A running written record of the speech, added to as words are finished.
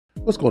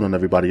What's going on,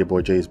 everybody? Your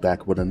boy Jay is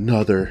back with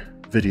another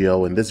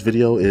video, and this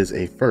video is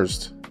a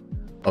first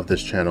of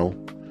this channel.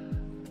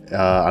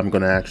 I'm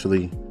going to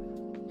actually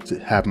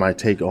have my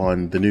take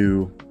on the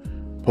new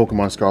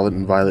Pokemon Scarlet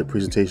and Violet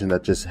presentation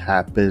that just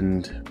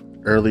happened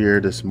earlier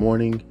this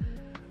morning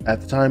at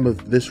the time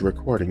of this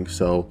recording.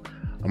 So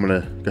I'm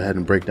going to go ahead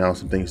and break down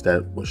some things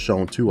that was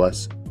shown to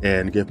us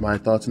and give my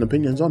thoughts and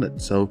opinions on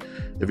it. So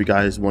if you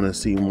guys want to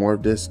see more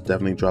of this,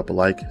 definitely drop a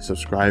like,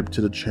 subscribe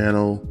to the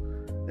channel,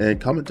 and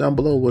comment down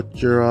below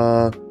what your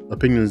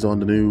opinions on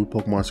the new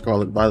Pokemon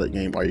Scarlet Violet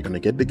game. Are you going to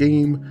get the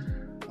game?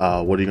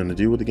 What are you going to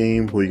do with the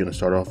game? Who are you going to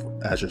start off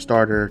as your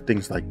starter?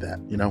 Things like that,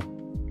 you know?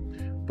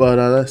 But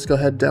let's go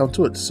ahead down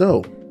to it.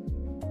 So,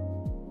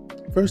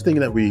 first thing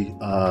that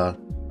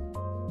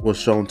was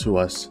shown to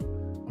us,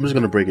 I'm just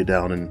going to break it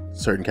down in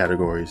certain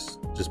categories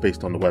just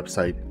based on the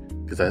website,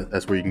 because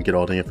that's where you can get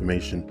all the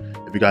information.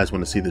 If you guys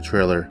want to see the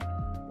trailer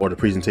or the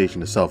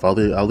presentation itself, I'll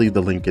leave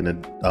the link in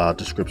the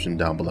description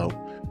down below.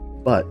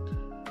 But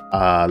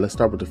let's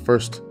start with the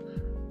first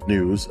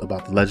news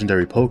about the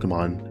legendary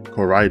Pokemon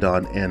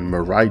Koraidon and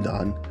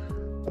Miraidon.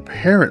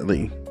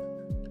 Apparently,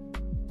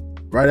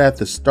 right at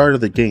the start of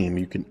the game,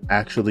 you can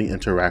actually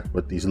interact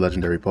with these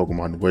legendary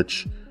Pokemon,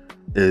 which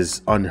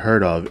is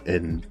unheard of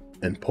in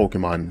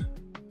Pokemon,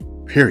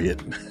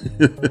 period.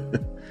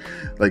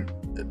 Like,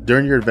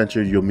 during your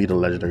adventure, you'll meet a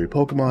legendary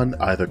Pokemon,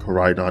 either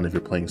Koraidon if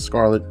you're playing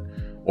Scarlet,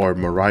 or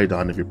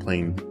Miraidon if you're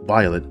playing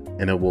Violet,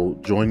 and it will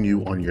join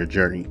you on your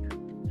journey.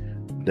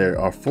 They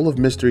are full of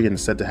mystery and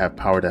said to have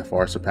power that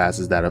far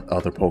surpasses that of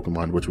other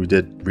Pokemon, which we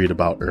did read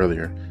about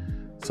earlier.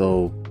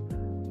 So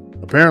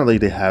apparently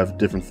they have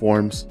different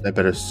forms that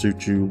better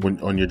suit you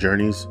on your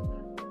journeys.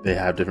 They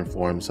have different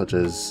forms such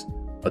as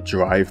a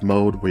drive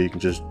mode where you can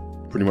just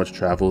pretty much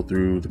travel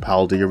through the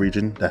Paldea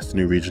region. That's the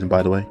new region,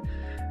 by the way.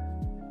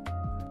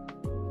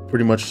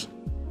 Pretty much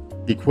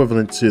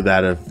equivalent to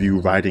that of you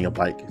riding a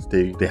bike.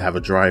 They have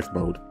a drive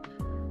mode,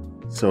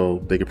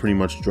 so they can pretty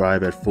much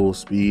drive at full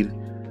speed.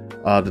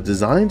 The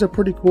designs are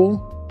pretty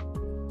cool.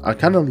 I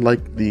kind of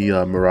like the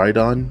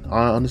Miraidon,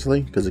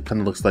 honestly, because it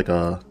kind of looks like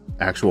a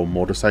actual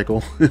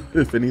motorcycle,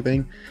 if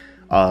anything.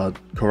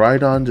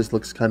 Koraidon just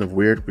looks kind of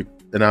weird,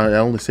 and I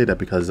only say that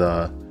because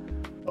of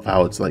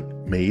how it's like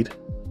made,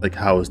 like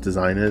how its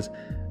design is.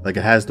 Like,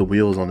 it has the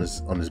wheels on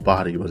his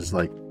body, but it's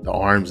like the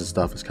arms and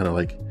stuff is kind of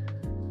like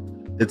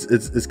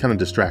it's kind of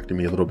distracting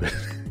me a little bit.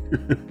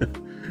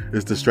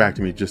 It's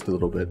distracting me just a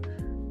little bit.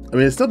 I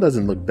mean, it still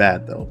doesn't look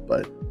bad though,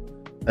 but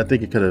I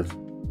think it could have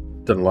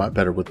done a lot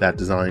better with that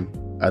design.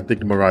 I think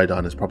the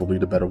Miraidon is probably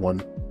the better one.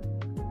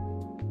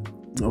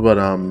 But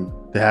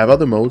they have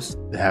other modes.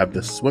 They have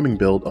the swimming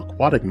build,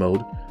 aquatic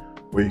mode,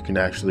 where you can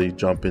actually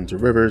jump into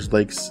rivers,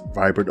 lakes,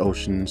 vibrant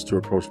oceans to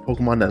approach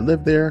Pokemon that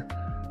live there,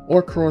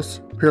 or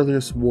cross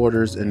perilous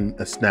waters in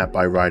a snap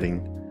by riding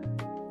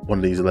one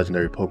of these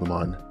legendary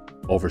Pokemon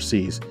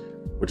overseas,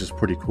 which is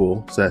pretty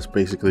cool. So that's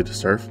basically the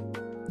surf.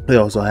 They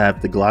also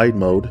have the glide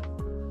mode,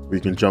 where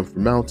you can jump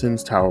from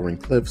mountains, towering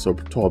cliffs, or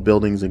tall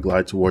buildings and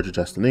glide towards your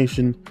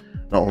destination.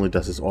 Not only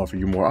does this offer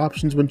you more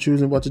options when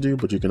choosing what to do,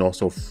 but you can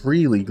also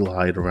freely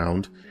glide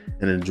around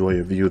and enjoy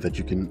a view that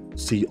you can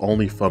see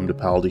only from the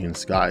Paldean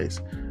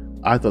skies.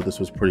 I thought this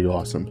was pretty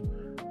awesome.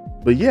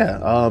 But yeah,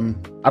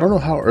 I don't know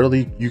how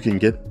early you can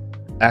get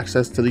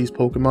access to these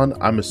Pokemon.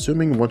 I'm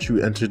assuming once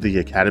you enter the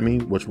Academy,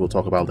 which we'll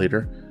talk about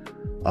later,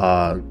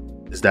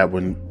 is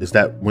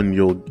that when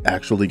you'll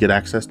actually get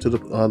access to the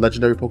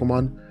legendary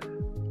Pokemon.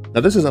 Now,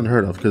 this is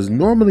unheard of, because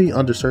normally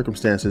under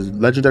circumstances,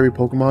 legendary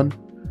Pokemon,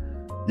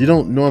 you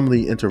don't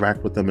normally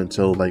interact with them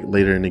until like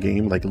later in the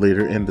game, like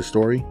later in the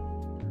story.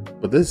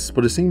 But it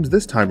seems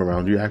this time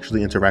around you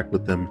actually interact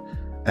with them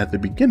at the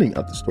beginning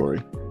of the story,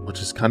 which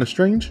is kind of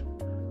strange.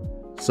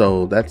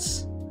 So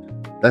that's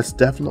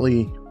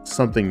definitely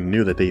something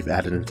new that they've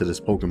added into this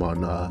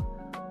Pokemon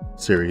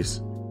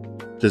series.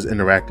 Just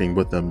interacting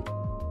with them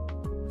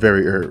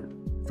very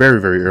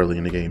early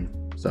in the game.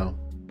 So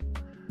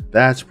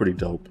that's pretty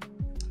dope.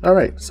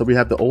 Alright, so we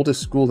have the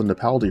oldest school in the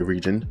Paldea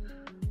region.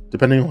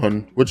 Depending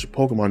on which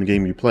Pokemon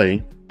game you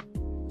play,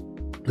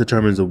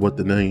 determines of what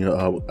the name,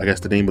 I guess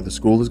the name of the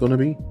school is going to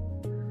be.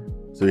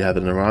 So we have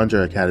the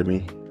Naranja Academy,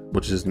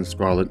 which is in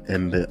Scarlet,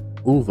 and the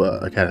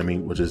Uva Academy,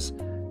 which is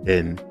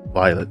in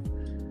Violet.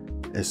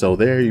 And so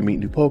there you meet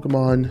new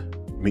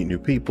Pokemon, meet new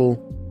people,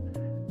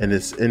 and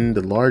it's in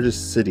the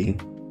largest city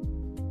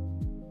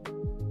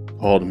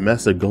called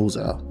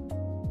Mesagoza.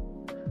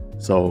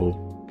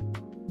 So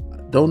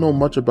don't know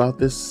much about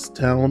this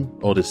town,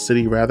 or this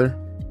city rather,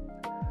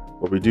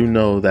 but we do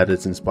know that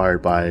it's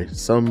inspired by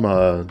some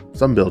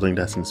building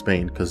that's in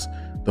Spain, because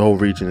the whole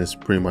region is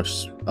pretty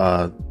much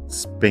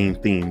Spain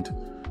themed.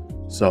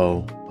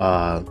 So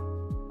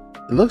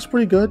it looks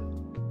pretty good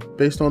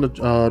based on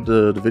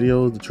the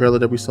video, the trailer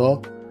that we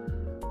saw.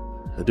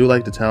 I do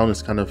like the town.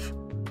 It's kind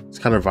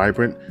of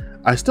vibrant.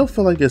 I still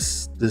feel like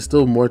there's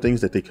still more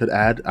things that they could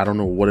add. I don't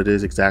know what it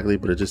is exactly,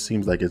 but it just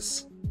seems like it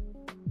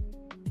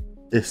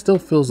still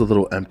feels a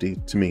little empty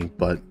to me,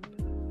 but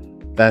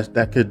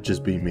that could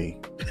just be me.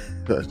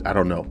 I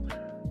don't know.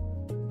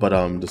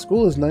 But the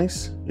school is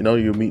nice. You know,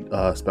 you meet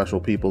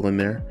special people in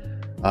there.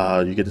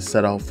 You get to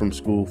set out from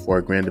school for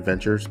a grand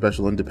adventure,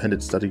 special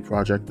independent study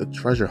project, the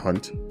treasure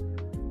hunt.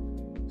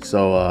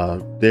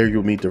 So there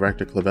you'll meet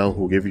Director Clavel,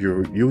 who will give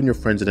you and your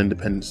friends an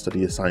independent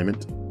study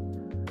assignment.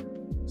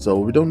 So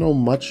we don't know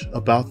much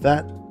about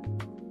that.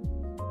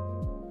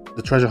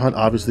 The treasure hunt,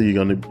 obviously,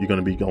 you're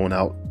gonna be going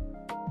out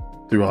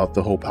throughout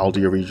the whole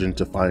Paldea region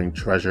to find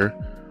treasure.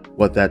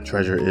 What that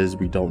treasure is,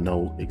 we don't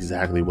know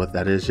exactly what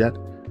that is yet.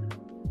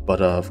 But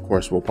of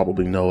course, we'll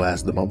probably know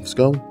as the months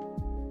go.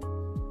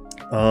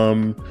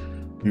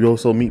 You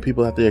also meet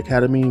people at the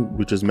academy.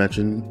 We just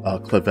mentioned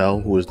Clavel,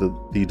 who is the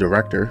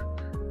director.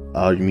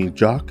 You meet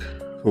Jock,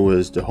 who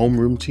is the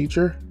homeroom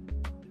teacher,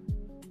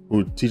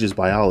 who teaches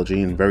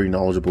biology and very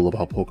knowledgeable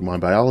about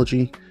Pokemon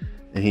biology.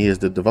 And he is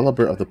the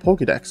developer of the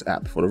Pokédex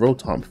app for the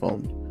Rotom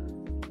phone.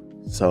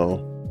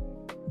 So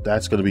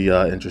that's going to be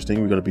interesting.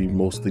 We're going to be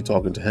mostly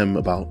talking to him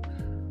about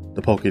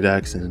the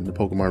Pokédex and the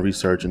Pokemon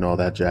research and all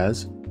that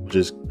jazz, which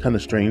is kind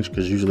of strange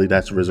because usually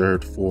that's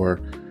reserved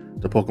for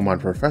the Pokemon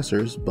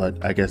professors,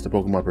 but I guess the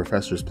Pokemon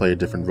professors play a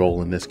different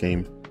role in this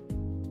game.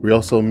 We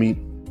also meet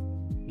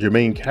your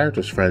main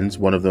character's friends,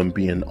 one of them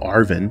being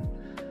Arvin,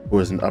 who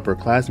is an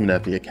upperclassman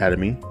at the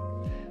academy.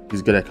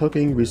 He's good at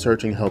cooking,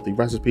 researching healthy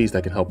recipes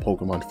that can help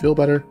Pokemon feel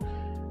better.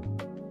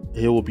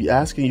 He will be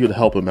asking you to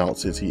help him out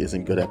since he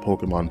isn't good at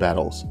Pokemon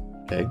battles.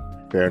 Okay,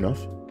 fair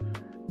enough.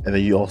 And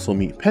then you also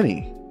meet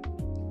Penny.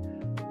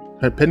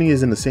 Penny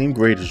is in the same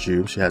grade as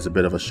you. She has a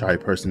bit of a shy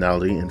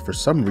personality, and for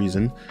some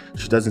reason,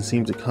 she doesn't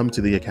seem to come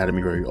to the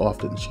academy very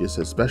often. She is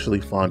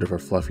especially fond of her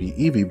fluffy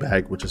Eevee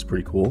bag, which is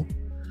pretty cool,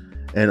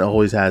 and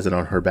always has it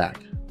on her back.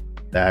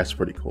 That's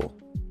pretty cool.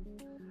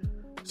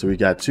 So we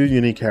got two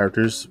unique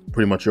characters,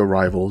 pretty much your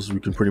rivals.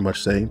 We can pretty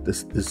much say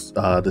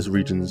this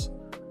region's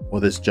or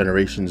this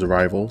generation's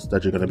rivals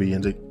that you're going to be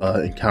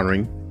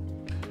encountering.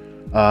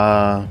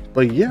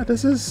 But yeah,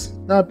 this is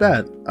not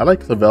bad. I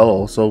like Clavel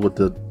also with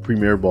the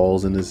premier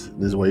balls in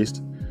his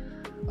waist.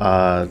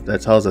 That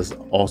tells us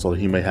also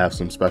he may have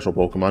some special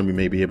Pokemon. We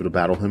may be able to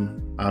battle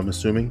him, I'm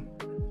assuming.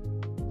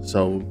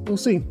 So we'll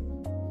see.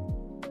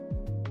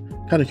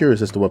 Kind of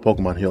curious as to what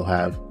Pokemon he'll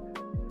have,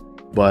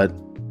 but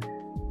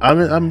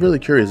I'm really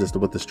curious as to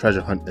what this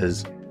treasure hunt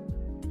is.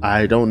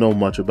 I don't know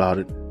much about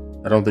it.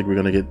 I don't think we're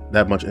gonna get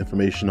that much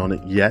information on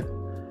it yet,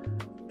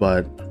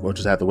 but we'll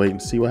just have to wait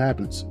and see what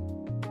happens.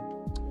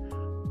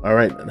 All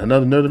right,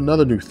 another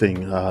new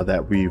thing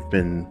that we've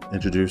been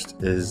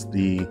introduced is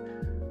the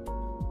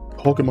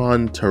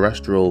Pokemon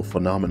Terrestrial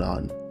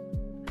phenomenon,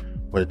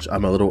 which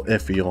I'm a little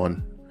iffy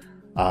on.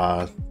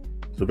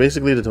 So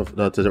basically,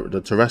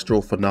 the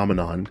terrestrial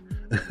phenomenon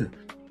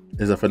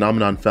is a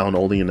phenomenon found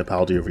only in the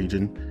Paldea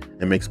region.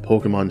 It makes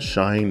Pokemon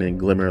shine and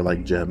glimmer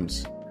like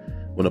gems.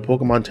 When a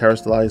Pokemon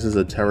terastalizes,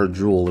 a Terra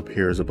Jewel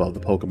appears above the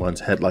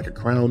Pokemon's head like a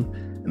crown,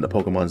 and the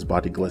Pokemon's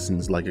body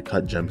glistens like a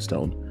cut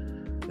gemstone.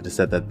 It is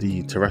said that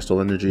the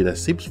terrestrial energy that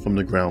seeps from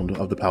the ground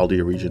of the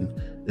Paldea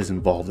region is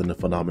involved in the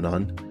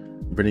phenomenon.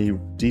 Many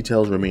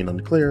details remain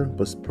unclear,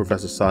 but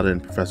Professor Sada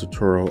and Professor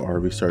Turo are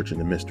researching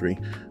the mystery.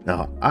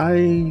 Now,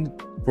 I,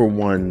 for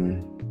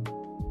one,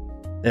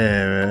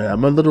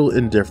 I'm a little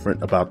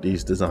indifferent about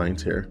these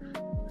designs here.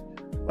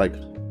 Like,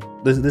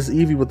 this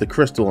Eevee with the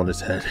crystal on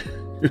his head.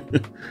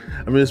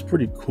 I mean, it's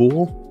pretty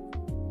cool,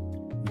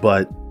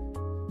 but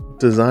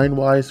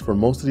design-wise, for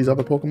most of these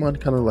other Pokemon,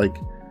 kind of like,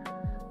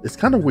 it's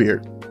kind of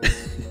weird.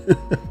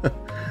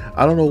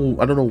 I don't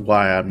know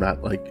why I'm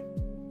not like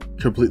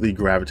completely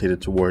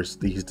gravitated towards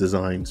these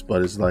designs,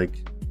 but it's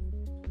like,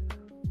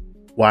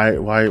 why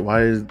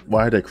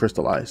are they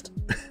crystallized?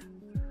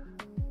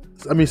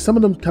 I mean, some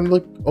of them kind of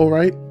look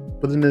alright,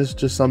 but then there's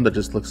just some that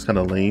just looks kind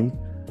of lame,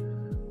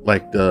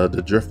 like the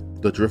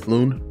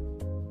Drifloon.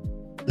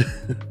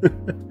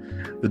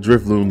 The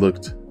Drifloon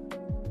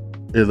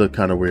looked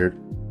kind of weird.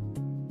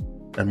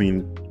 I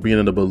mean, being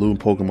in a balloon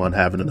Pokemon,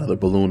 having another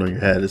balloon on your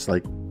head, it's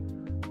like,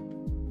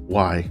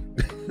 why?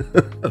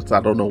 I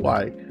don't know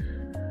why.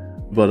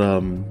 But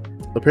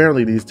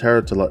apparently these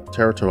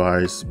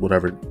terastallized,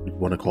 whatever you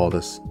want to call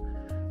this,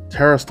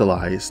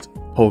 terastallized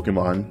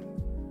Pokemon,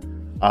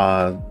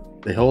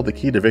 they hold the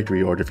key to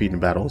victory or defeat in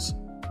battles.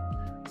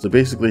 So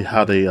basically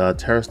how they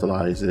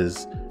terastallize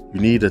is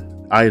you need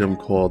an item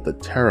called the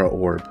Terra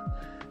Orb,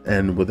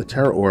 and with the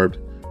Terra Orb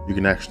you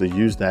can actually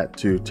use that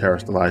to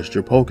terastallize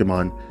your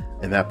Pokemon,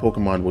 and that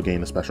Pokemon will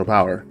gain a special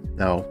power.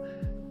 Now,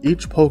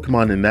 each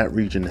Pokemon in that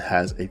region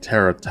has a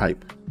Terra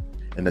type,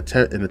 and the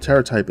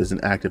Terra type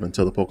isn't active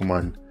until the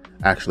Pokemon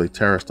actually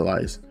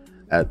terastallize.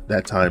 At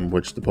that time,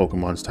 which the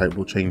Pokemon's type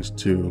will change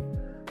to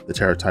the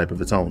Terra type of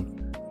its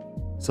own.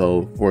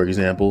 So, for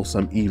example,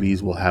 some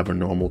Eevees will have a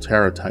normal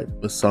Terra type,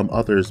 but some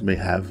others may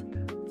have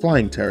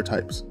flying Terra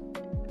types.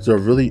 So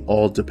it really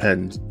just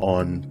depends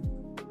on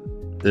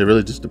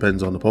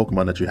the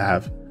Pokemon that you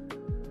have.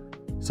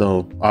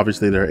 So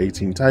obviously there are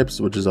 18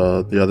 types, which is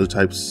the other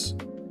types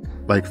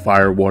like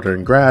fire, water,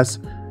 and grass,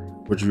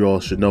 which you all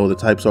should know the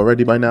types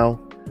already by now.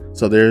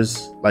 So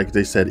there's, like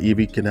they said,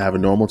 Eevee can have a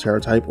normal Terra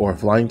type or a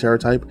flying Terra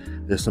type.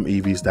 There's some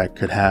Eevees that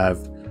could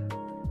have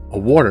a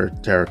water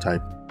Terra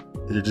type.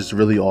 It just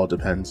really all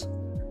depends.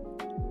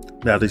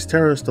 Now, these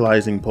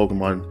terastallizing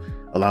Pokemon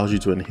allows you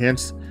to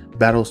enhance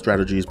battle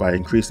strategies by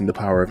increasing the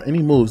power of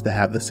any moves that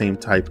have the same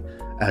type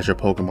as your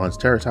Pokemon's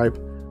Terra type,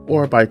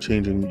 or by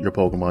changing your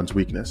Pokemon's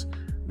weakness.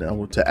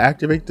 Now, to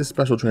activate this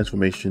special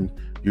transformation,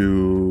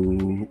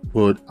 you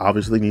would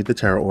obviously need the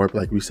Terra Orb,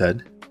 like we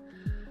said,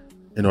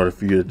 in order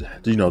for you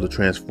to, to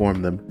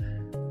transform them.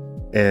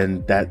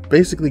 And that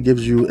basically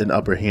gives you an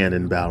upper hand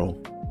in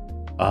battle.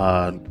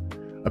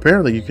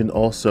 Apparently, you can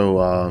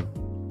also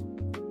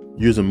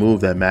use a move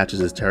that matches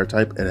his Terra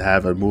type and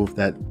have a move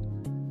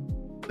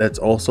that's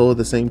also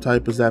the same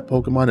type as that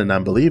Pokemon, and I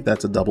believe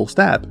that's a double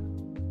stab,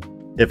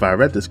 if I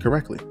read this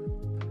correctly.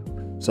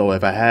 So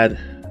if I had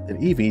an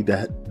Eevee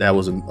that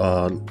was an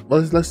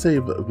let's say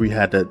we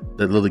had the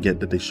Lilligant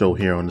that they show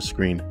here on the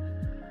screen.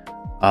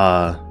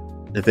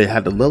 If they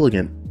had the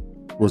Lilligant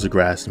was a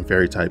grass and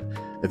fairy type,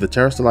 if the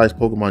terastallized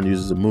Pokemon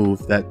uses a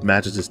move that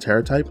matches his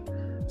Terra type,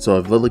 so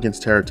if Lilligant's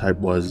Terra type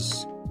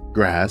was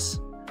grass,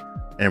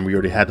 and we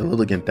already had the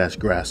Lilligant that's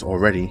grass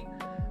already,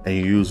 and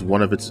you use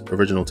one of its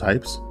original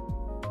types,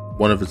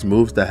 one of its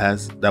moves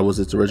that was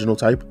its original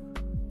type,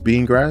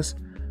 being grass,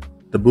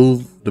 the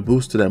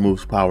boost to that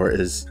move's power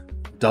is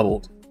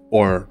doubled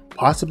or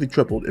possibly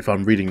tripled if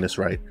I'm reading this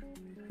right.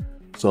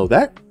 So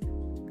that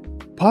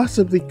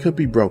possibly could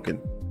be broken.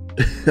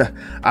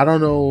 I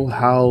don't know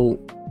how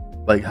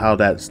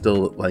that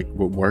still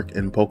would work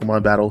in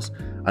Pokemon battles.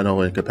 I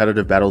know in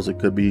competitive battles it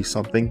could be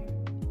something,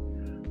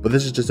 but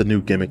this is just a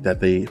new gimmick that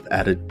they've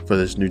added for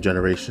this new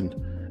generation,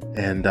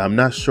 and I'm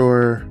not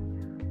sure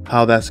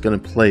how that's going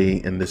to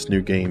play in this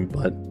new game,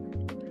 but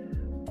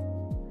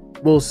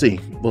we'll see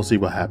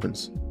what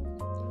happens.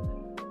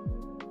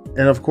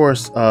 And of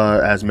course,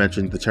 as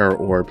mentioned, the Terra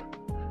Orb,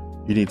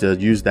 you need to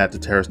use that to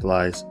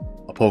terastallize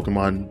a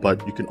Pokemon,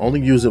 but you can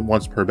only use it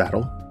once per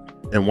battle,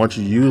 and once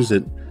you use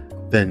it,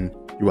 then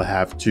you will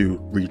have to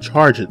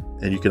recharge it,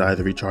 and you can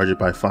either recharge it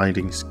by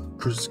finding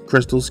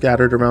crystals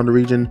scattered around the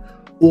region,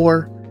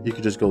 or you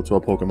could just go to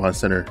a Pokemon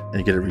Center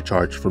and get it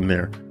recharged from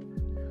there.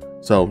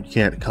 So you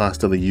can't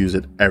constantly use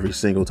it every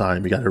single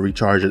time. You got to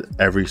recharge it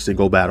every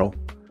single battle,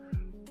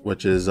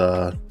 which is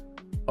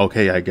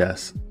okay, I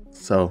guess.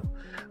 So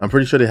I'm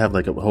pretty sure they have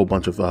like a whole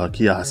bunch of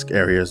kiosk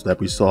areas that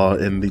we saw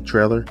in the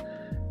trailer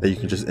that you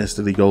can just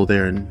instantly go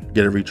there and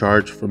get it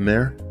recharged from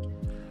there.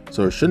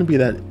 So it shouldn't be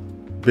that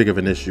big of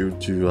an issue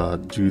to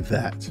do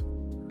that.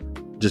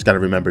 Just got to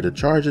remember to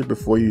charge it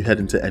before you head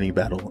into any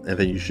battle, and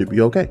then you should be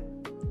okay.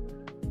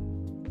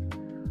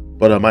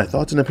 But my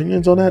thoughts and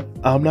opinions on that,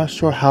 I'm not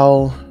sure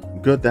how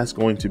good that's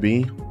going to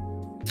be.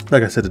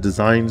 Like I said, the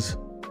designs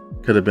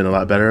could have been a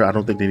lot better. I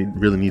don't think they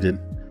really needed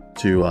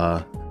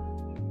to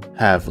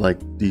have like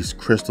these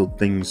crystal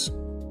things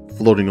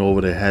floating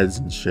over their heads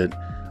and shit.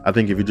 I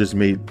think if you just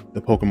made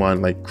the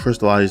Pokemon like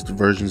crystallized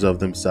versions of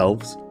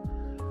themselves,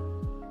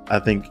 I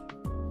think,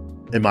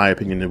 in my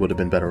opinion, it would have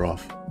been better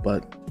off.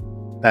 But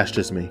that's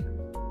just me.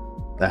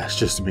 That's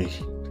just me.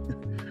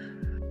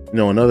 You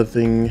know, another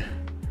thing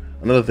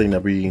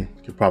that we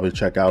could probably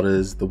check out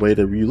is the way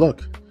that we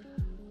look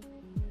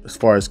as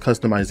far as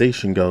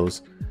customization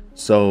goes.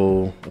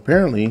 So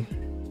apparently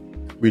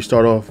we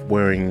start off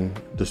wearing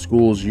the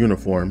school's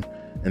uniform,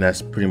 and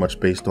that's pretty much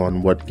based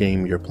on what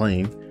game you're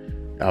playing.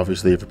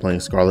 Obviously, if you're playing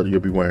Scarlet, you'll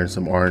be wearing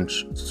some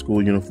orange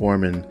school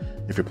uniform, and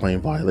if you're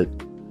playing Violet,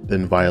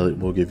 then Violet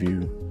will give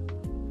you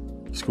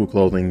school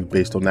clothing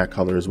based on that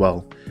color as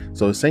well.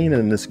 So it's saying that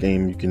in this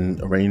game you can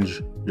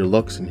arrange your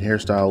looks and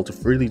hairstyle to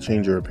freely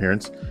change your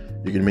appearance.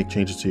 You can make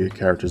changes to your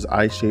character's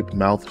eye shape,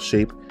 mouth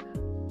shape,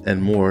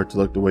 and more to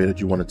look the way that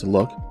you want it to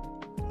look.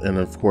 And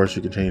of course,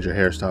 you can change your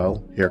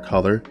hairstyle, hair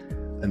color,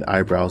 and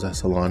eyebrows at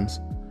salons.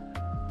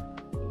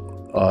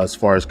 As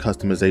far as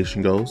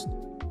customization goes,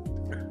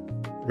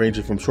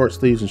 ranging from short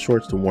sleeves and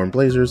shorts to warm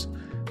blazers,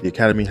 the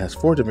Academy has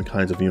 4 different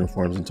kinds of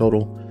uniforms in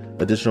total.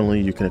 Additionally,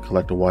 you can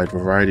collect a wide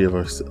variety of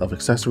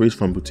accessories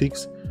from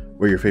boutiques,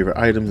 wear your favorite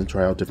items, and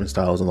try out different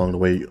styles along the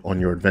way on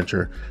your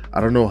adventure.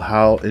 I don't know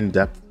how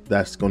in-depth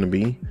that's going to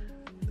be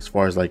as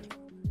far as like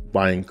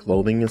buying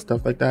clothing and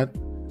stuff like that.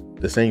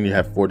 They're saying you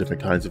have 4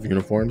 different kinds of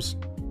uniforms,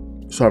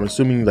 so I'm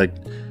assuming like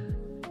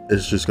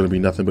it's just going to be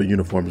nothing but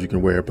uniforms you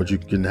can wear, but you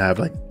can have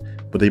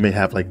but they may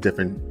have like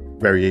different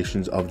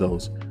variations of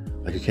those.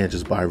 Like you can't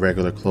just buy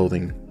regular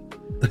clothing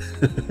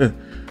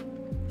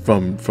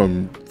from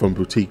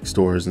boutique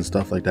stores and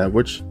stuff like that,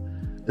 which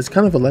is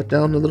kind of a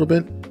letdown a little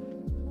bit.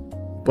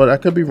 But I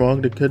could be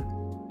wrong. They could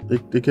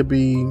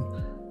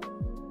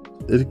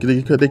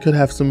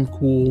have some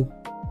cool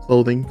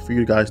clothing for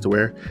you guys to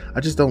wear.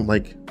 I just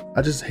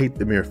hate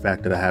the mere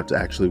fact that I have to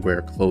actually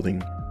wear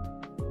clothing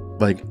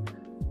like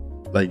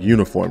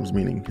uniforms,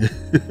 meaning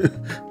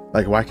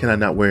like, why can I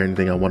not wear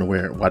anything I want to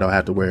wear? Why do I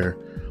have to wear?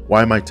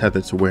 Why am I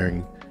tethered to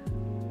wearing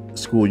a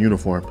school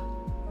uniform?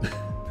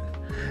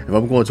 If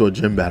I'm going to a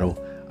gym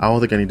battle, I don't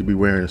think I need to be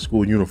wearing a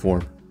school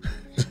uniform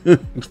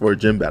for a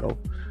gym battle.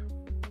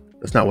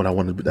 That's not what I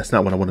want to. That's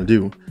not what I want to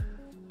do.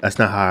 That's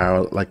not how I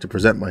like to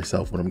present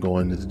myself when I'm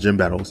going into gym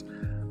battles.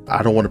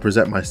 I don't want to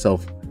present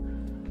myself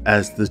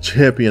as the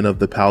champion of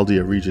the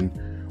Paldea region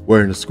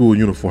wearing a school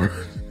uniform.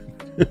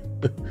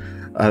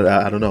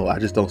 I don't know. I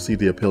just don't see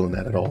the appeal in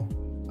that at all.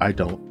 I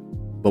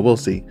don't. But we'll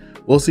see.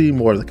 We'll see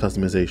more of the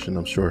customization,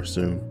 I'm sure,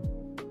 soon.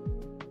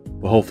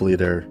 But hopefully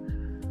they're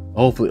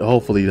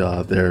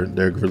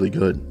really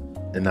good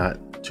and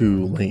not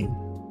too lame.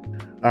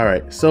 All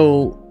right.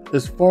 So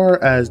as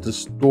far as the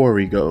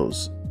story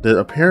goes,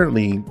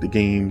 apparently the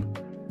game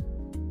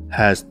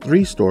has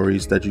 3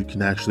 stories that you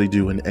can actually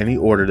do in any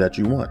order that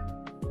you want.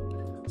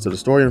 So the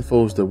story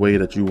unfolds the way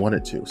that you want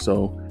it to.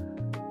 So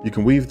you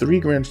can weave 3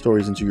 grand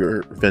stories into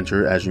your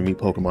adventure as you meet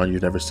Pokemon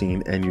you've never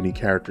seen and unique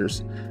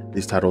characters.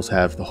 These titles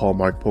have the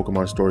hallmark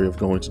Pokemon story of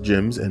going to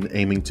gyms and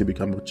aiming to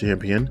become a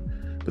champion,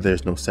 but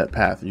there's no set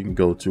path. You can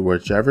go to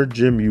whichever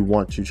gym you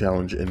want to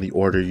challenge in the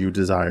order you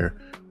desire,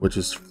 which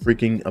is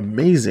freaking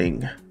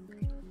amazing.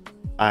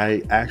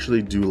 I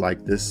actually do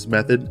like this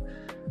method,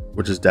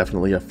 which is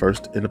definitely a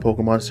first in the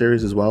Pokemon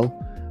series as well.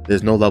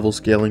 There's no level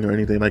scaling or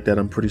anything like that,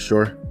 I'm pretty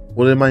sure.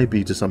 Well, it might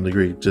be to some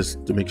degree,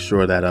 just to make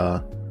sure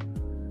that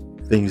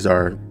things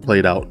are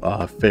played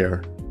out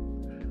fair.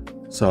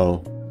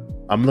 So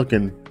I'm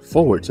looking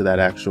forward to that,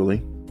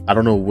 actually. I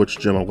don't know which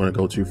gym I'm going to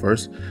go to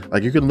first.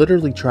 Like, you can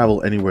literally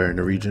travel anywhere in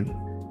the region.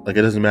 Like,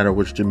 it doesn't matter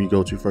which gym you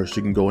go to first.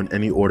 You can go in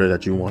any order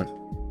that you want.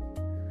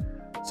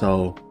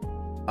 So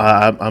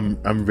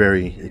I'm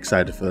very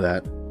excited for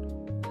that.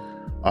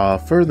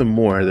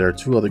 Furthermore, there are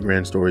 2 other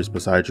grand stories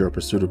besides your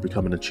pursuit of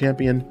becoming a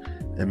champion,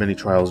 and many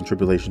trials and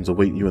tribulations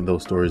await you in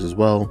those stories as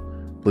well.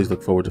 Please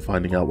look forward to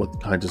finding out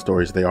what kinds of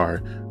stories they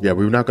are. Yeah,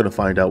 we're not going to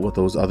find out what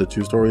those other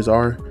 2 stories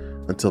are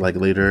until like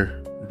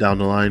later down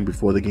the line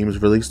before the game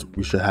is released.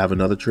 We should have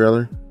another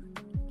trailer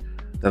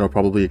that'll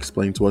probably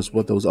explain to us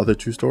what those other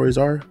 2 stories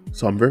are.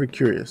 So I'm very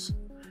curious.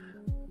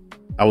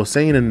 I was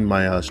saying in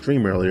my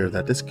stream earlier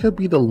that this could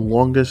be the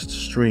longest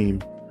stream.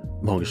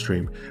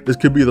 This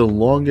could be the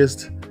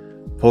longest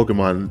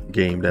Pokemon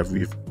game that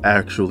we've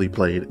actually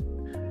played.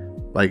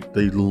 Like,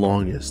 the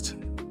longest.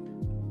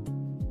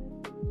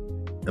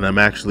 And I'm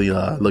actually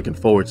looking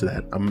forward to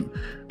that. I'm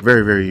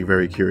very, very,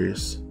 very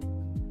curious.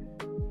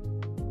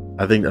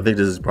 I think this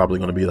is probably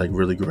going to be like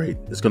really great.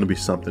 It's going to be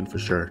something for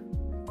sure.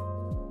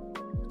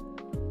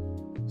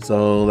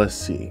 So let's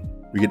see.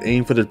 We can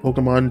aim for the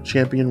Pokemon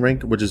champion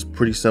rank, which is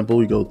pretty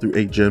simple. You go through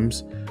 8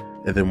 gyms,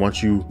 and then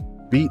once you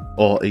beat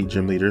all 8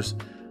 gym leaders,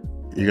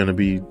 you're going to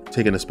be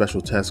taking a special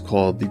test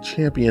called the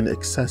Champion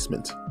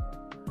Assessment.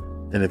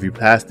 And if you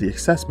pass the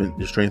assessment,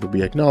 your strength will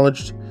be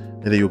acknowledged,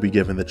 and then you'll be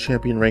given the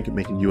champion rank,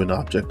 making you an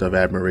object of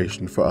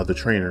admiration for other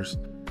trainers.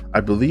 I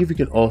believe you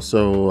can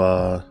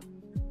also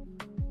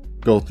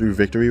go through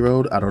Victory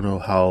Road. I don't know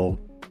how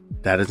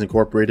that is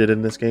incorporated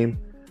in this game,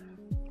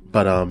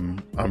 but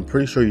I'm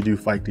pretty sure you do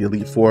fight the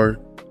Elite Four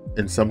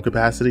in some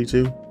capacity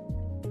too.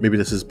 Maybe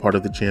this is part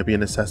of the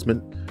champion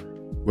assessment.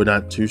 We're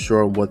not too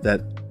sure what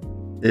that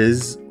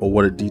is or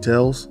what it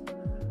details,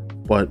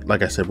 but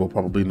like I said, we'll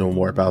probably know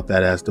more about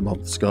that as the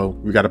months go.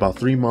 We got about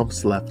 3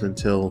 months left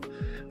until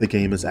the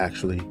game is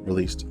actually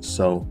released,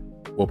 so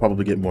we'll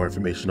probably get more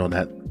information on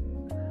that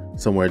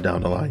somewhere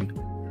down the line.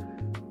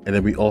 And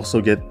then we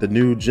also get the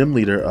new gym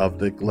leader of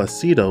the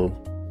Glacedo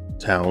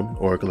town,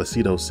 or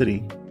Glacedo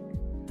city.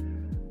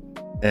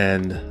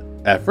 And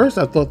at first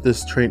I thought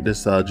this gym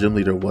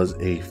leader was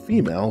a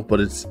female, but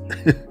it's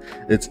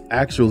it's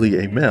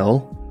actually a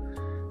male,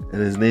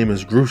 and his name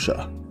is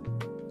Grusha,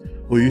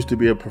 who used to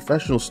be a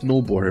professional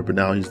snowboarder, but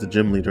now he's the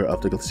gym leader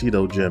of the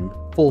Glacedo gym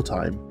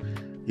full-time.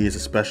 He is a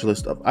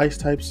specialist of ice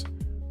types,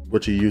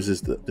 which he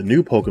uses the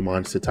new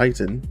Pokemon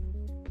Cetitan,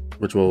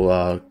 which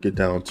we'll get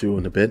down to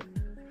in a bit.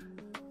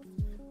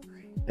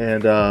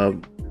 And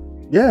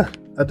yeah,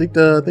 I think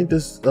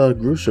this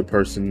Grusha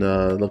person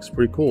looks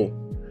pretty cool.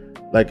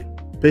 Like,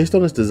 based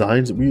on his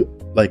designs, we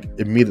like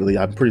immediately,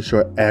 I'm pretty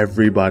sure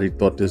everybody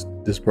thought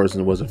this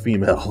person was a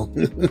female.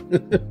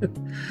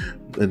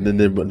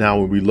 But now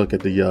when we look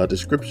at the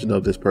description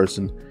of this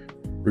person,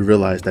 we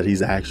realize that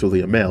he's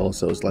actually a male.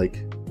 So it's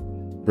like,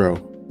 bro,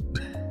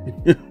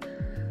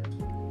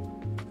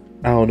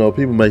 I don't know.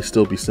 People may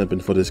still be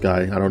simping for this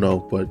guy. I don't know,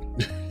 but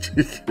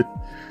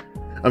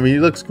I mean, he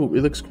looks cool. He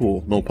looks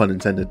cool, no pun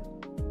intended.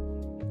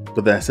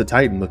 But that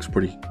Cetitan looks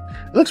pretty.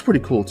 It looks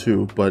pretty cool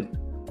too. But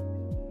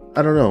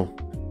I don't know.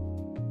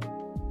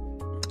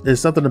 There's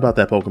something about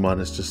that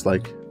Pokemon. It's just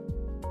like,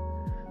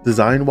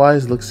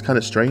 design-wise, looks kind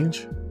of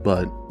strange,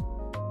 but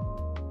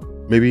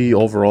maybe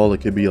overall it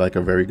could be like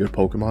a very good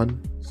Pokemon.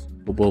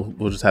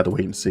 We'll just have to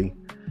wait and see.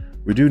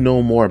 We do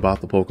know more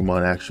about the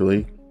Pokemon,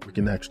 actually. We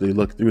can actually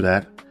look through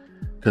that,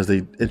 because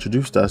they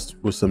introduced us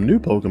with some new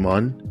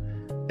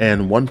Pokemon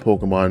and one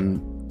Pokemon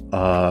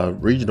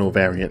regional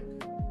variant.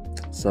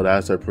 So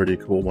that's a pretty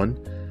cool one.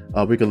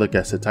 We could look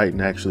at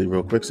Cetitan actually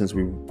real quick, since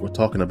we were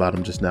talking about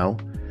him just now.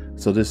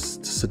 So this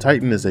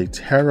Cetitan is a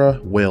Terra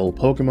Whale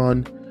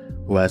Pokemon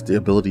who has the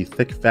ability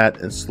Thick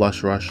Fat and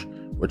Slush Rush,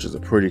 which is a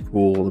pretty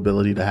cool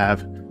ability to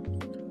have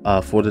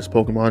for this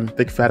Pokemon.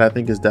 Thick Fat, I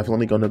think, is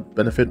definitely going to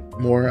benefit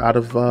more out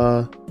of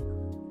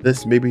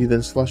this maybe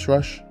than Slush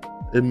Rush.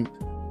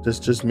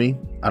 Just me.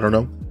 I don't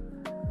know.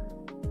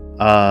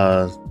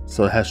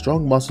 So it has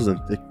strong muscles and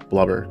thick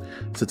blubber.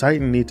 So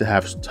Titan need to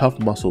have tough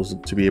muscles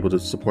to be able to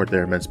support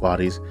their immense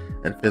bodies,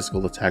 and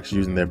physical attacks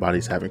using their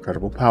bodies have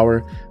incredible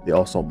power. They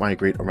also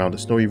migrate around the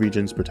snowy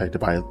regions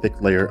protected by a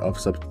thick layer of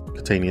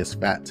subcutaneous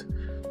fat.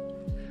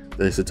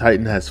 The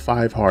Titan has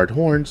 5 hard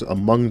horns.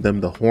 Among them,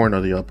 the horn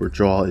of the upper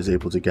jaw is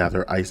able to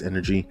gather ice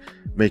energy,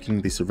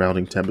 making the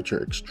surrounding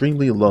temperature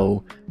extremely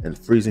low and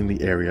freezing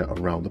the area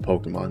around the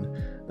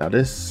Pokemon. Now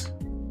this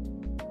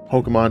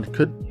Pokemon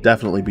could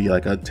definitely be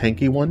like a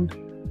tanky one,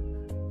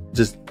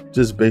 just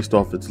based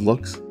off its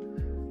looks.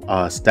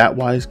 Stat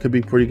wise could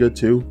be pretty good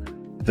too,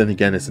 but then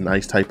again, it's an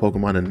ice type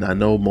Pokemon, and I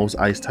know most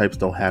ice types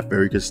don't have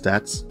very good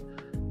stats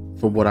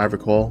from what I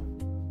recall,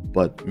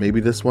 but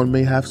maybe this one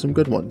may have some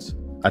good ones.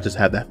 I just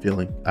had that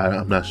feeling.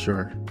 I'm not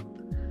sure,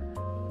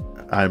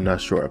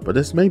 but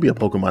this may be a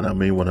Pokemon I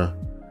may want to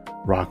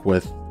rock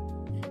with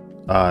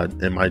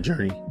in my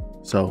journey,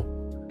 so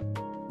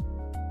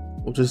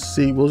we'll just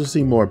see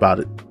more about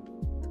it.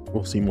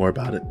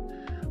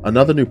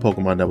 Another new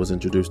Pokemon that was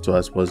introduced to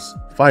us was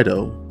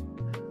Fido,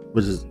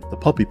 which is the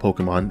puppy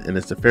Pokemon, and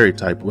it's a fairy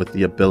type with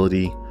the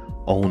ability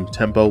Own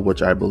Tempo,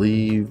 which I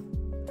believe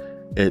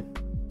it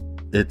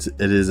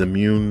is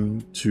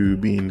immune to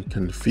being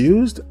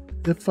confused,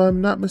 if I'm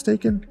not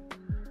mistaken.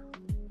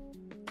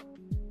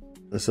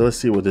 So let's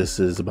see what this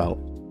is about.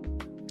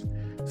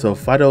 So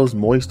Fido's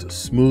moist,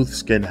 smooth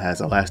skin has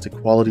elastic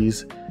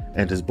qualities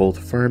and is both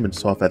firm and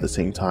soft at the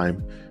same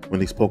time. When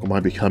these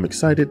Pokemon become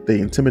excited, they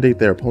intimidate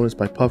their opponents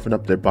by puffing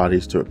up their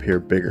bodies to appear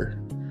bigger.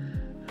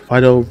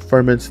 Fido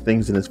ferments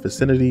things in its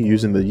vicinity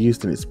using the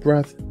yeast in its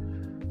breath.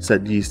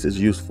 Said yeast is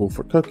useful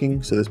for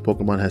cooking, so this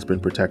Pokemon has been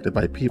protected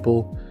by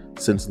people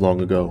since long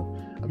ago.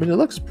 I mean, it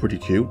looks pretty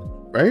cute,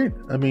 right?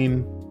 I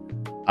mean,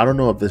 I don't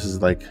know if this is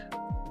like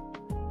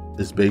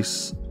this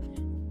base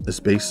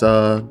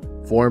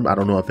form. I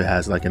don't know if it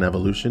has like an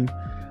evolution.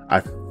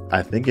 I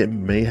think it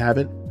may have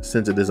it,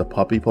 since it is a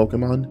puppy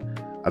Pokemon.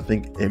 I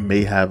think it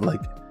may have like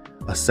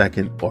a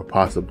second or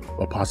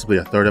possibly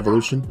a third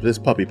evolution. This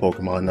puppy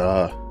Pokemon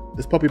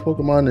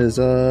is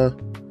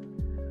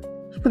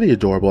it's pretty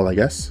adorable, I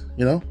guess.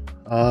 You know,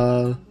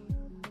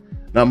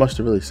 not much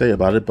to really say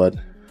about it, but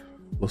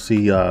we'll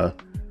see what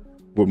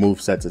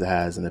movesets it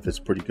has, and if it's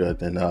pretty good,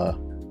 then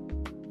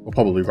we'll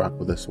probably rock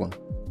with this one.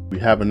 We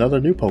have another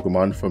new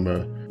Pokemon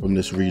from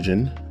this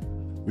region.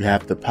 We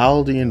have the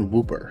Paldean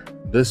Wooper.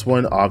 This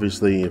one,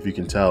 obviously, if you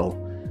can tell,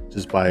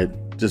 just by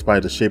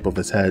the shape of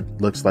its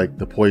head, looks like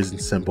the poison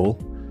symbol.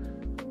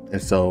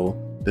 And so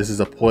this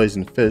is a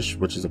poison fish,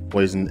 which is a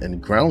poison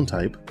and ground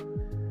type,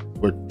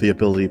 with the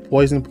ability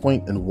Poison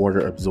Point and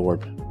Water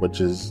Absorb,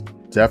 which is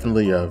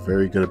definitely a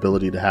very good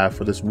ability to have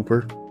for this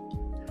Wooper.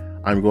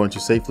 I'm going to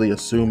safely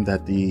assume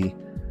that the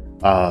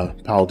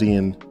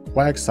Paldean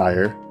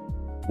Quagsire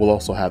will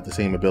also have the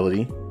same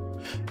ability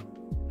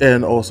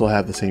and also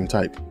have the same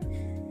type.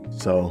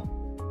 So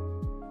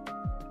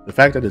the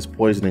fact that it's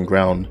poison and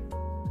ground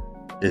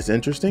is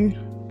interesting.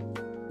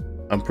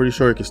 I'm pretty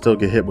sure it can still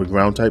get hit with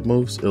ground type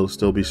moves. It'll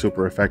still be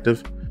super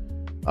effective.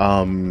 But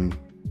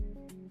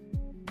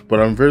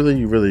I'm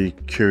really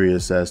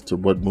curious as to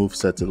what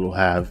movesets it'll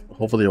have.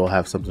 Hopefully it'll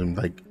have something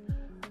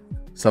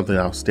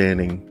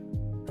outstanding,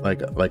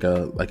 like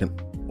an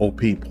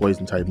OP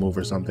poison type move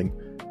or something.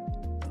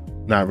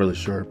 Not really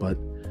sure, but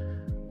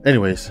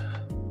anyways,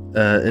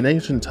 in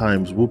ancient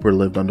times, Wooper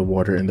lived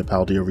underwater in the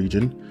Paldea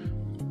region,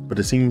 but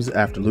it seems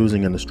after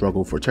losing in the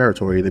struggle for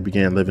territory, they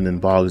began living in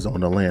bogs on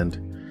the land.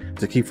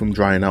 To keep from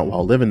drying out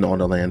while living on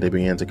the land, they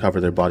began to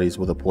cover their bodies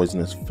with a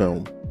poisonous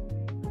film.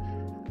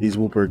 These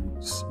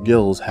Wooper's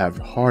gills have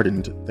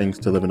hardened thanks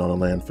to living on the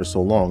land for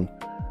so long.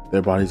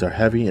 Their bodies are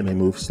heavy and they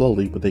move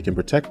slowly, but they can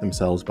protect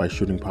themselves by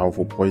shooting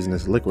powerful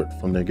poisonous liquid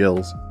from their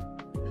gills.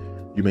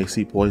 You may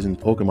see poisoned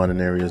Pokemon in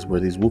areas where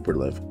these Wooper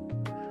live.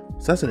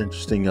 So that's an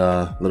interesting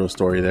little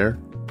story there.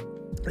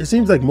 It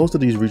seems like most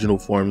of these regional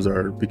forms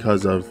are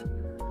because of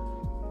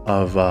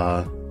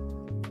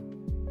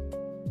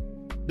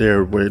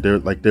their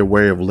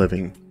way of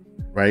living,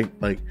 right?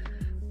 Like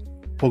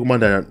Pokemon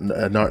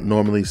that are not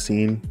normally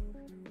seen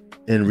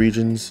in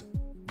regions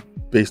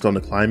based on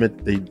the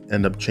climate, they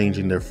end up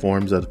changing their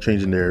forms,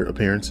 changing their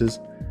appearances,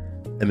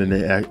 and then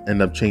they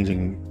end up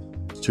changing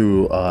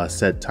to a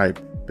said type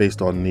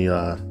based on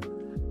the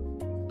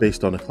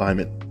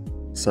climate.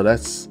 So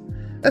that's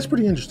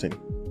pretty interesting.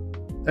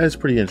 That is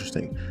pretty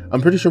interesting. I'm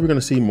pretty sure we're going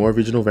to see more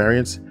regional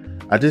variants.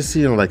 I did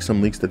see in like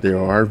some leaks that there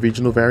are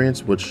regional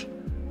variants, which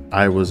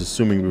I was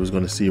assuming we was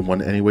going to see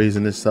one anyways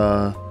in this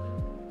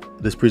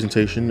this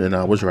presentation, and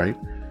I was right.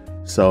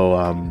 So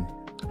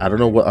I don't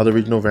know what other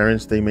regional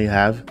variants they may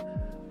have,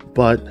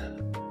 but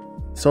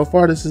so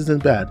far this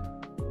isn't bad.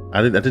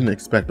 I didn't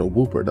expect a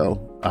Wooper though,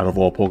 out of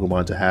all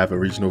Pokemon, to have a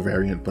regional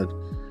variant, but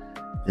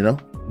you know,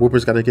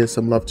 Wooper's got to get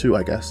some love too,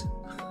 I guess.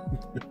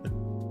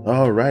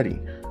 Alrighty.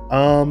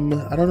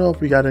 I don't know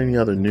if we got any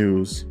other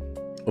news,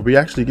 but we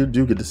actually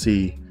do get to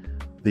see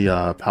the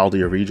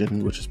Paldea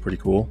region, which is pretty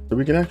cool. So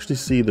we can actually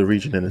see the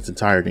region in its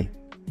entirety,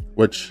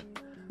 which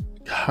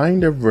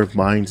kind of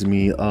reminds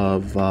me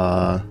of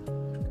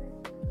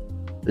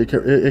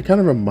It kind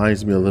of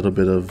reminds me a little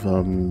bit of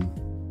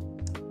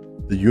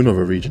the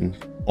Unova region,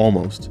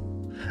 almost.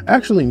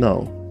 Actually,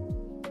 no.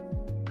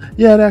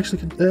 Yeah, it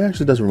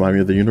actually does remind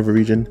me of the Unova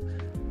region.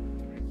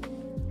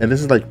 And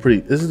this is like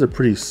this is a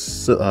pretty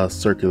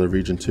circular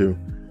region too.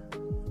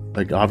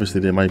 Like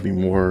obviously there might be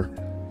more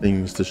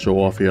things to show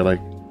off here,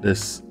 like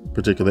this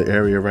particular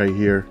area right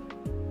here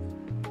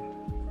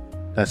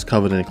that's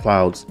covered in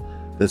clouds.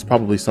 There's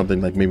probably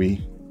something like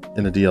maybe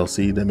in a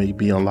DLC that may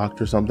be unlocked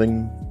or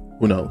something.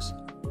 Who knows?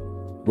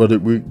 Well,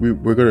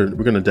 we're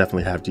gonna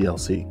definitely have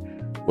DLC.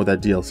 What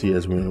that DLC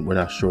is, we're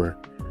not sure.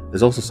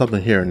 There's also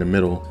something here in the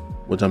middle,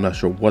 which I'm not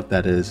sure what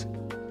that is,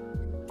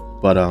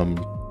 but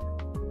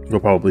we'll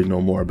probably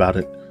know more about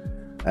it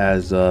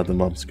as the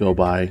months go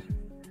by.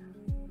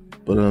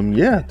 But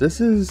yeah, this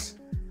is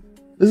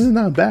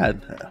not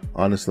bad,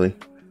 honestly.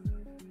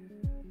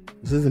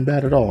 This isn't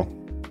bad at all.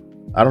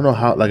 I don't know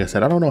how, like I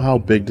said, I don't know how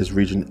big this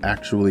region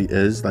actually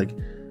is. Like,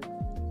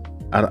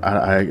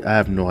 I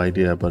have no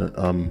idea, but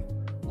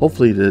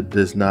hopefully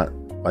there's not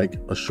like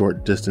a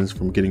short distance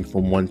from getting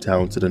from one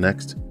town to the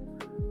next,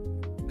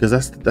 because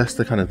that's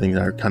the kind of thing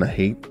that I kind of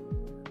hate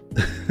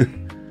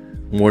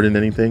more than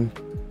anything.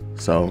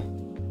 So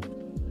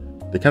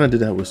they kind of did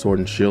that with Sword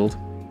and Shield.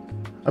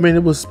 I mean,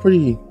 it wasn't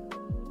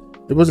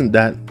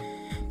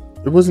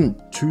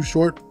too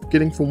short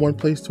getting from one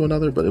place to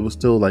another, but it was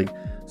still like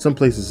some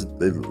places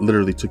it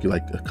literally took you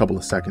like a couple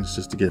of seconds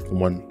just to get from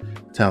one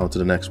town to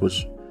the next,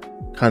 which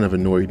kind of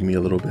annoyed me a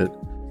little bit.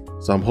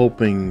 So I'm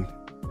hoping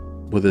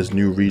with this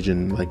new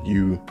region, like,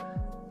 you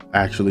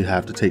actually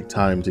have to take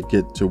time to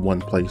get to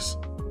one place.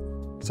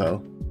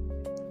 So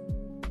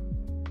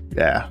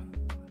yeah,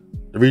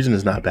 the region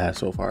is not bad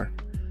so far.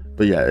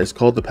 But yeah, it's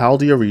called the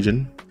PALDEAN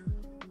region,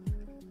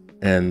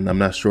 and I'm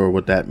not sure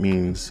what that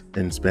means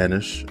in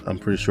Spanish. I'm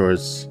pretty sure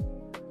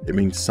it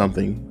means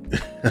something.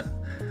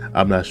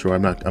 I'm not sure.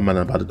 I'm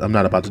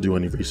not about to do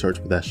any research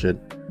with that shit.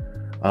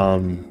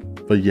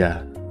 But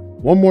yeah,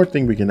 one more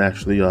thing we can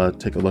actually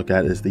take a look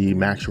at is the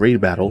max raid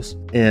battles.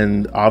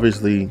 And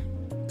obviously,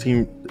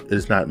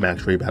 it's not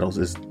max raid battles.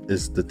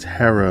 It's the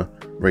Terra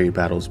raid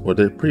battles, but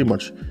they're pretty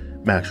much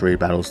max raid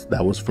battles.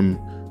 That was from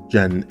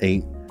Gen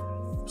 8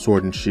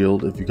 Sword and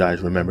Shield, if you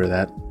guys remember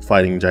that,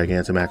 fighting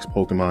Gigantamax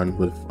Pokemon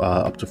with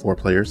up to 4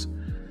 players.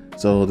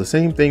 So the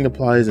same thing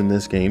applies in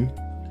this game,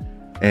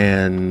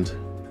 and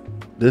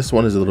this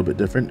one is a little bit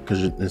different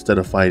because instead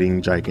of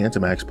fighting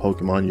Gigantamax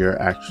Pokemon,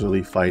 you're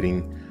actually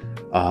fighting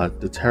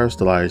the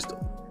terastalized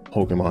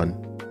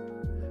Pokemon.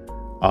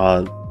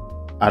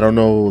 I don't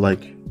know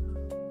like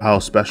how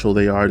special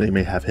they are. They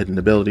may have hidden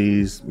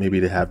abilities. Maybe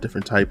they have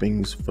different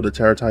typings for the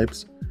Terra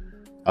types.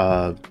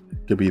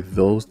 Could be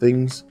those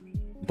things.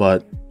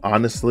 But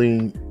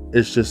honestly,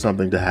 it's just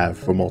something to have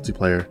for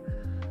multiplayer.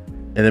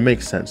 And it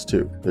makes sense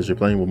too, because you're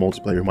playing with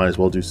multiplayer, you might as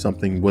well do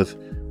something with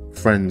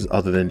friends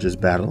other than just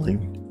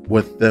battling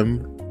with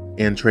them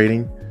and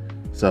trading.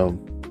 So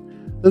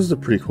this is a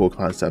pretty cool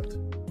concept.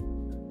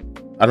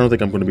 I don't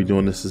think I'm going to be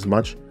doing this as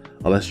much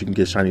unless you can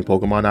get shiny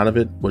Pokemon out of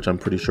it, which I'm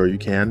pretty sure you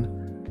can.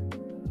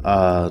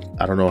 I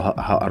don't know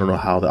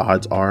how the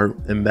odds are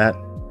in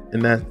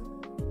that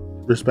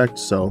respect,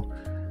 so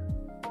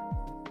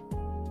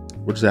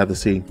we'll just have to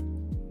see.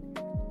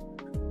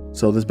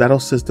 So this battle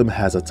system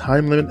has a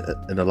time limit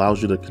and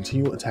allows you to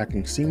continue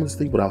attacking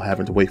seamlessly without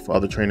having to wait for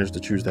other trainers to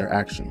choose their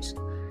actions.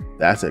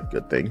 That's a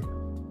good thing,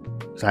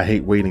 because I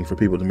hate waiting for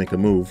people to make a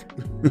move.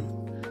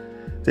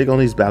 Take on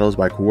these battles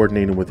by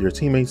coordinating with your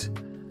teammates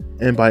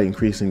and by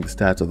increasing the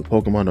stats of the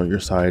Pokemon on your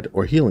side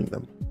or healing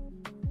them.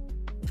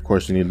 Of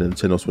course, you need a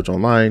Nintendo Switch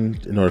Online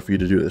in order for you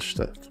to do this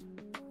stuff.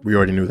 We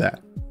already knew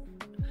that.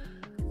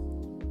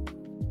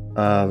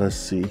 Let's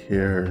see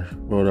here.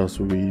 What else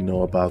would we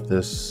know about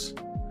this?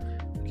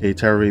 Okay,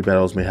 Terra raid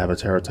battles may have a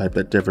Terra type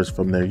that differs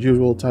from their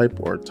usual type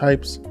or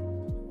types.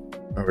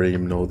 I already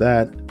know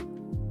that.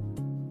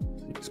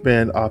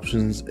 Expand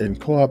options in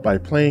co-op by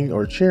playing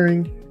or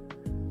cheering.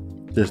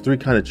 There's 3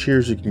 kind of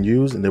cheers you can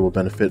use, and they will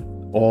benefit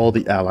all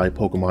the allied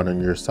Pokemon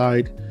on your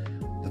side.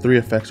 The 3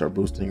 effects are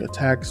boosting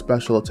attack,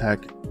 special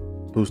attack,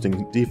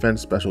 boosting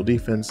defense, special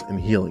defense,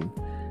 and healing.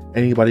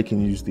 Anybody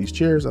can use these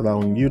cheers,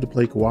 allowing you to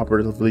play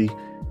cooperatively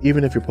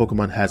even if your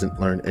Pokemon hasn't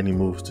learned any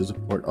moves to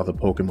support other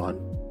Pokemon.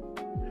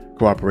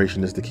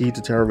 Cooperation is the key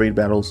to Terra raid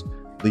battles.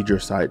 Lead your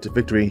side to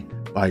victory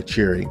by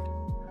cheering.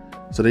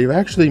 So they've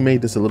actually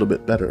made this a little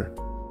bit better,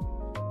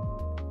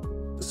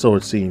 so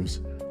it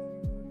seems.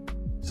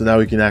 So now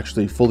we can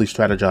actually fully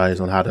strategize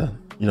on how to,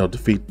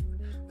 defeat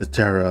the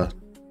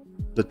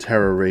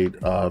Terra raid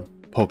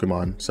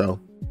Pokemon. So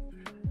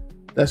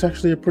that's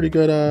actually a pretty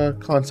good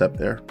concept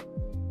there.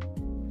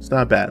 It's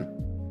not bad.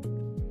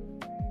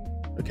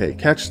 Okay,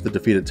 catch the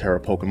defeated Terra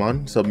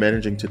Pokemon. So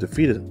managing to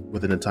defeat it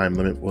within a time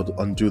limit will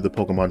undo the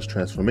Pokemon's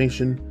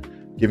transformation,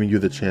 giving you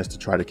the chance to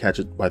try to catch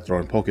it by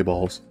throwing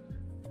Pokeballs.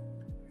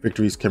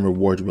 Victories can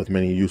reward you with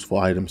many useful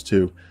items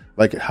too,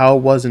 like how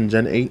it was in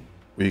Gen 8,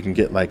 where you can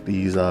get like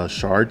these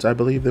shards, I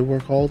believe they were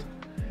called,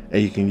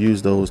 and you can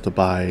use those to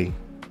buy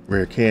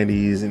rare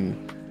candies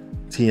and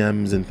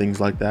TMs and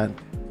things like that.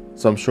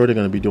 So I'm sure they're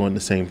going to be doing the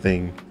same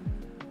thing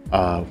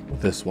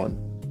with this one.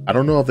 I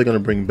don't know if they're going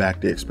to bring back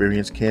the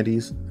experience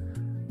candies.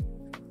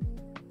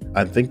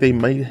 I think they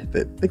might.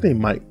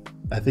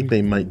 I think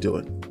they might do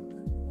it.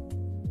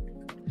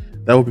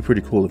 That would be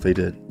pretty cool if they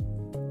did.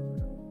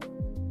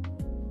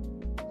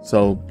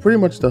 So pretty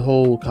much the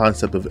whole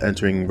concept of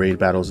entering raid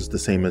battles is the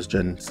same as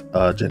Gen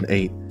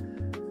 8.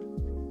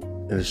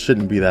 And it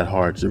shouldn't be that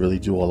hard to really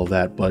do all of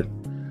that, but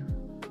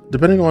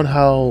depending on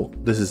how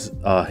this is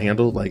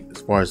handled, like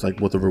as far as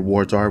like what the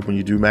rewards are when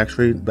you do max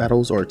raid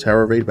battles or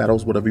terror raid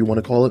battles, whatever you want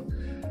to call it,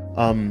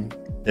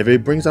 if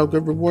it brings out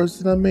good rewards,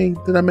 then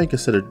I may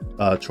consider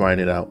trying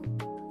it out.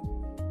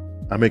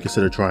 I may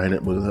consider trying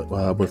it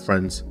with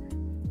friends.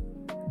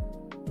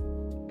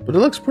 But it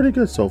looks pretty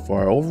good so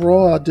far.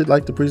 Overall, I did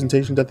like the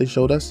presentation that they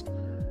showed us.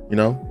 You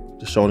know,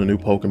 just showing a new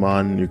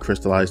Pokemon, new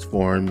crystallized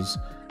forms,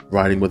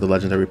 riding with a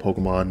legendary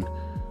Pokemon,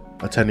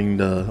 attending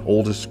the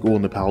oldest school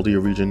in the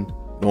Paldea region,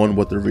 knowing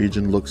what the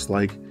region looks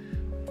like,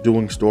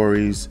 doing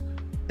stories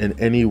in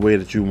any way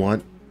that you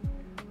want,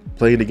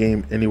 playing the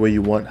game any way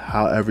you want,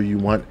 however you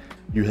want.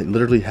 You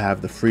literally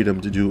have the freedom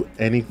to do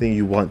anything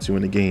you want to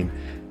in the game.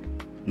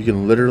 You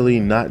can literally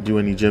not do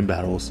any gym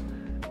battles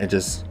and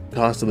just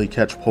constantly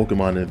catch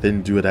Pokemon and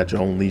then do it at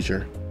your own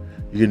leisure.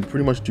 You can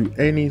pretty much do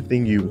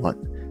anything you want.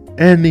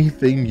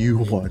 Anything you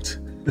want.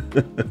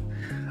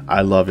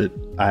 I love it.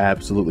 I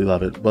absolutely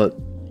love it. But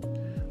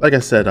like I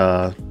said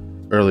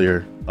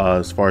earlier,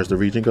 as far as the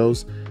region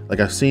goes, like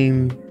I've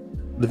seen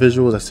the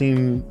visuals, I've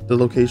seen the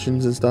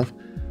locations and stuff.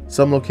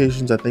 Some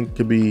locations I think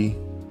could be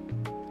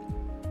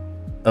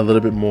a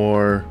little bit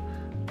more.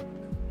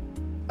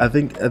 I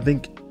think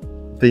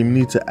they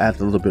need to add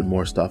a little bit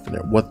more stuff in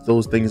there. What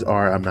those things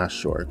are, I'm not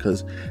sure,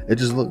 because it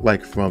just looked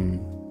like from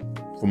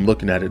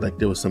looking at it, like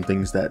there was some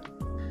things that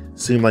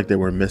seemed like they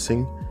were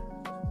missing.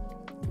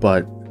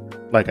 But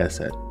like I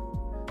said,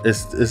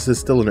 it's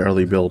still an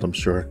early build, I'm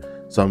sure.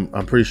 So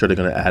I'm pretty sure they're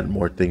gonna add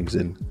more things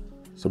in.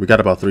 So we got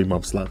about 3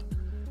 months left.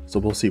 So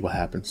we'll see what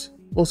happens.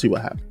 We'll see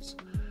what happens.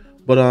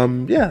 But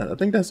yeah, I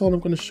think that's all I'm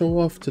gonna show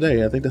off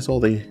today. I think that's all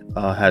they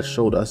had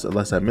showed us,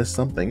 unless I missed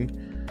something.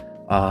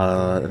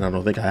 And I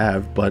don't think I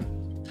have, but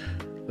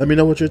let me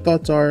know what your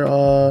thoughts are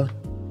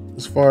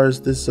as far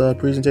as this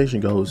presentation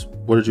goes.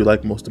 What did you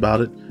like most about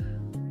it?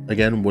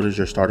 Again, what is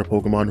your starter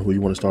Pokemon? Who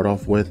you want to start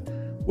off with?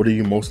 What are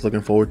you most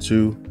looking forward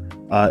to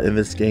in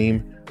this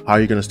game? How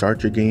are you going to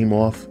start your game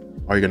off?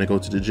 Are you going to go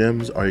to the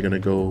gyms? Are you going to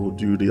go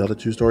do the other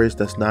 2 stories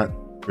that's not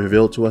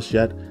revealed to us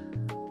yet?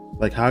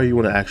 Like, how you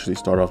want to actually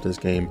start off this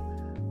game?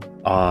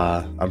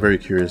 I'm very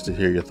curious to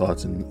hear your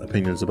thoughts and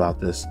opinions about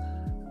this.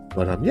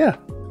 But yeah,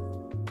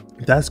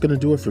 that's going to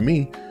do it for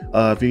me.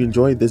 If you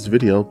enjoyed this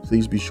video,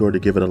 please be sure to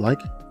give it a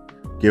like,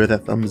 give it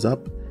that thumbs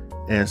up,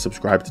 and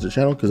subscribe to the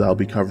channel, because I'll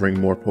be covering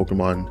more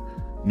Pokemon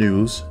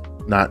news,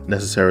 not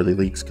necessarily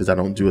leaks, because I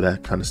don't do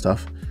that kind of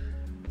stuff.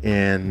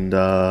 And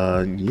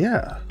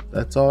yeah,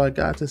 that's all I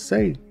got to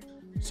say.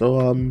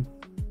 So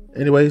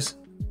anyways,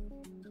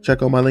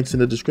 check out my links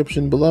in the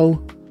description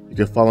below. You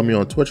can follow me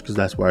on Twitch, because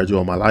that's where I do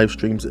all my live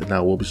streams, and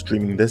I will be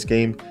streaming this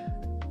game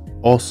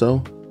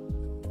also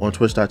on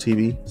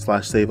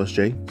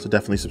twitch.tv/saveusjay. So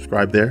definitely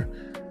subscribe there.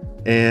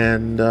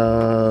 And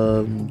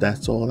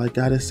that's all I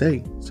gotta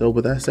say. So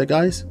with that said,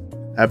 guys,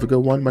 have a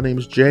good one. My name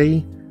is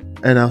Jay,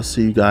 and I'll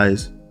see you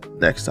guys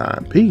next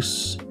time.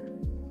 Peace.